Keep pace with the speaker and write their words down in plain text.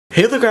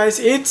Hey there guys,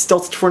 it's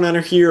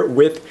Delta49er here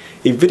with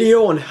a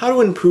video on how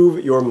to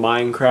improve your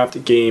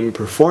Minecraft game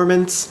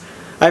performance.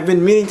 I've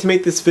been meaning to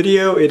make this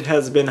video. It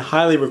has been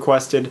highly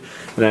requested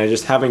and I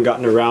just haven't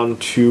gotten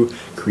around to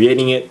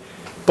creating it.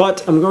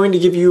 But I'm going to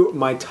give you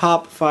my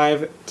top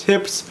 5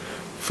 tips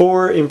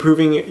for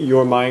improving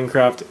your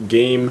Minecraft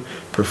game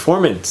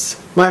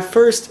performance. My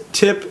first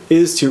tip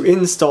is to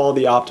install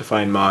the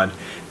Optifine mod.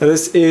 Now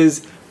this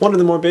is one of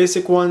the more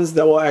basic ones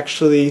that will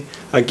actually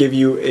give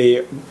you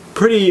a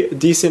pretty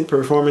decent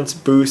performance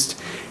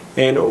boost.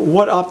 And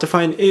what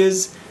Optifine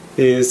is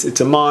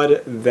it's a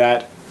mod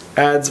that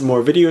adds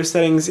more video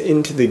settings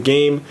into the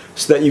game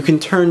so that you can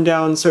turn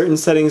down certain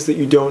settings that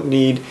you don't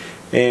need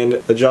and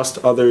adjust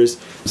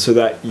others so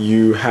that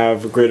you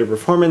have greater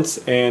performance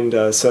and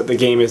so that the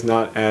game is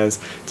not as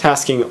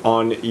tasking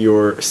on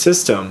your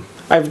system.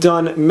 I've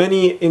done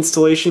many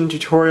installation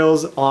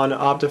tutorials on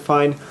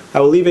Optifine.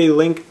 I will leave a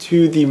link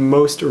to the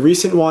most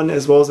recent one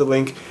as well as a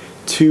link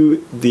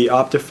to the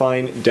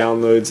Optifine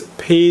downloads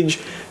page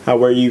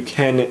where you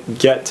can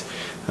get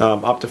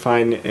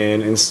Optifine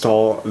and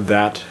install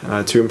that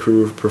to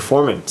improve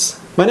performance.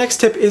 My next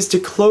tip is to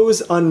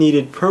close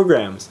unneeded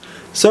programs.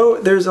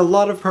 So there's a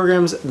lot of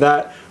programs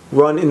that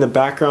run in the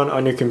background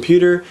on your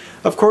computer.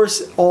 Of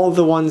course, all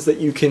the ones that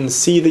you can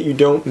see that you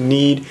don't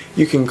need,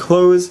 you can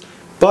close.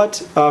 But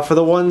for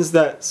the ones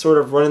that sort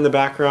of run in the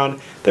background,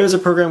 there's a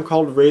program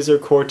called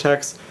Razer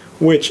Cortex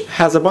which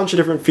has a bunch of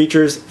different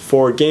features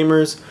for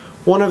gamers.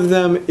 One of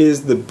them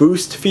is the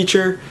boost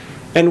feature,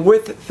 and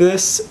with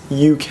this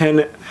you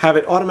can have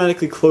it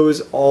automatically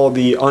close all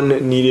the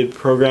unneeded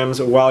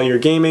programs while you're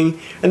gaming,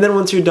 and then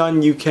once you're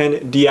done you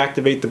can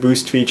deactivate the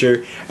boost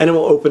feature and it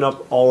will open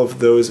up all of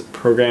those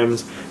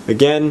programs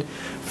again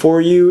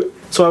for you.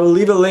 So I will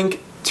leave a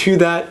link to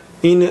that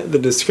in the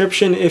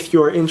description if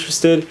you are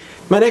interested.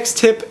 My next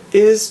tip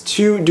is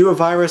to do a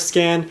virus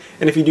scan,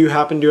 and if you do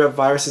happen to have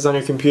viruses on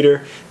your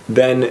computer,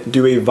 then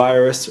do a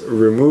virus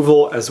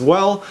removal as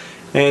well.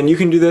 And you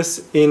can do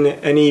this in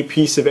any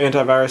piece of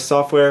antivirus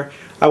software.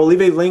 I will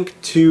leave a link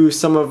to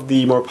some of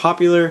the more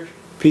popular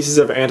pieces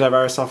of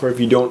antivirus software if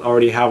you don't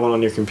already have one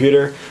on your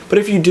computer. But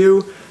if you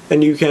do,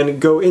 then you can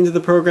go into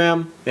the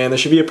program and there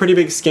should be a pretty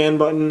big scan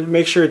button.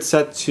 Make sure it's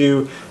set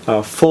to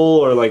full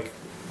or like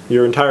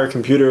your entire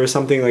computer or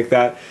something like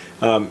that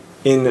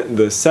in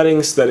the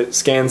settings so that it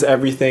scans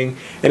everything.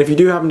 And if you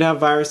do happen to have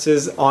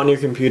viruses on your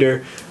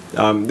computer,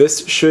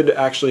 this should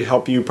actually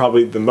help you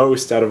probably the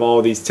most out of all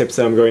of these tips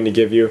that I'm going to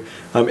give you.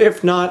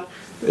 If not,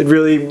 it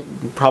really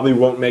probably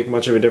won't make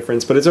much of a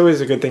difference, but it's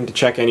always a good thing to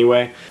check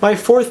anyway. My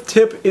fourth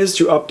tip is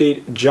to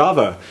update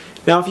Java.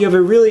 Now if you have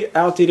a really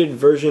outdated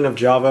version of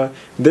Java,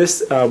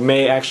 this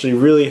may actually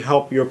really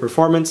help your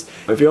performance.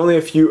 If you're only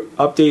a few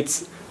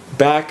updates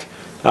back,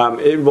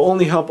 it will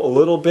only help a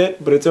little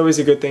bit, but it's always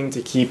a good thing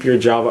to keep your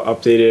Java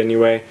updated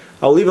anyway.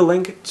 I'll leave a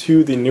link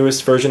to the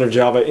newest version of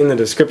Java in the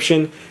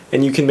description,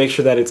 and you can make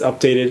sure that it's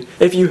updated.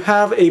 If you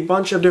have a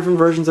bunch of different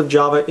versions of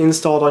Java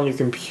installed on your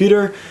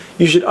computer,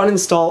 you should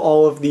uninstall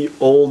all of the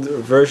old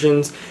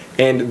versions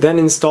and then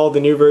install the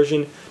new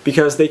version,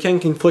 because they can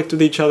conflict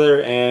with each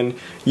other and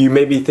you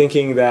may be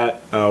thinking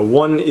that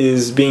one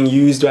is being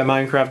used by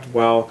Minecraft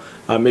while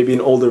maybe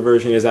an older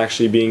version is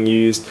actually being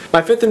used.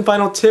 My fifth and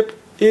final tip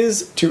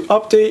is to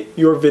update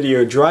your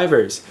video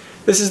drivers.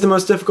 This is the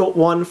most difficult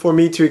one for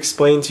me to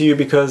explain to you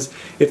because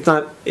it's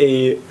not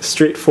a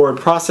straightforward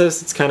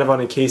process. It's kind of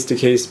on a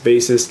case-to-case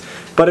basis.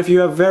 But if you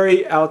have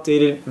very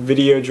outdated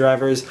video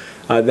drivers,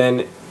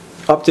 then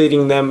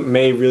updating them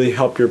may really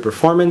help your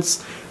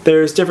performance.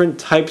 There's different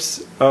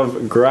types of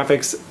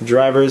graphics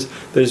drivers.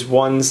 There's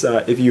ones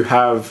if you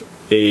have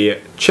a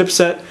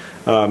chipset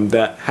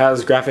that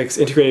has graphics,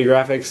 integrated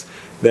graphics,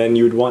 then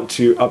you would want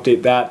to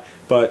update that.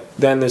 But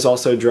then there's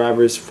also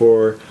drivers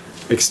for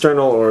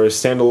external or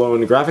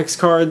standalone graphics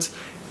cards,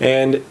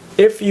 and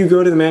if you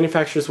go to the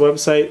manufacturer's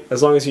website,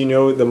 as long as you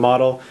know the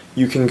model,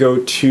 you can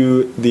go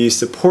to the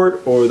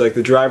support or like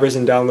the drivers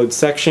and download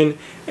section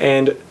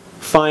and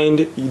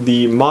find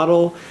the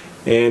model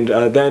and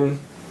then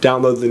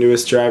download the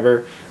newest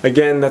driver.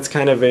 Again, that's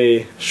kind of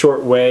a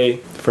short way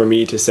for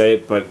me to say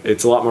it, but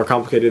it's a lot more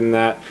complicated than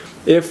that.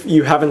 If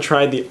you haven't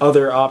tried the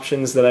other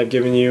options that I've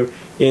given you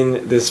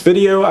in this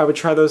video, I would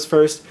try those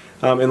first.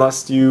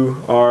 Unless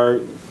you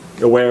are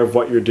aware of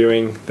what you're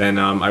doing, then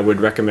I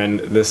would recommend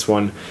this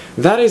one.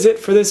 That is it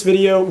for this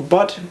video,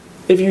 but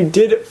if you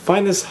did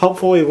find this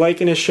helpful, a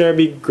like and a share would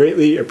be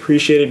greatly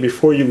appreciated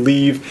before you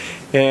leave.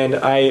 And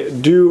I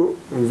do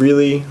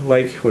really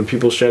like when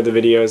people share the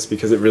videos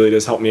because it really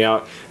does help me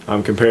out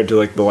compared to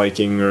like the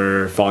liking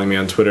or following me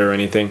on Twitter or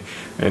anything.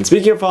 And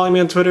speaking of following me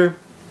on Twitter,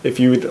 if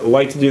you would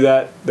like to do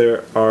that,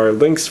 there are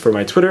links for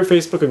my Twitter,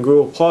 Facebook, and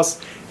Google Plus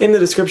in the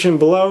description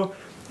below.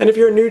 And if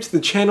you're new to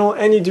the channel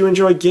and you do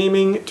enjoy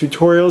gaming,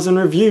 tutorials, and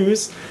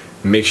reviews,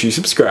 make sure you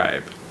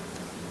subscribe.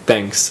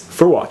 Thanks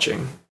for watching.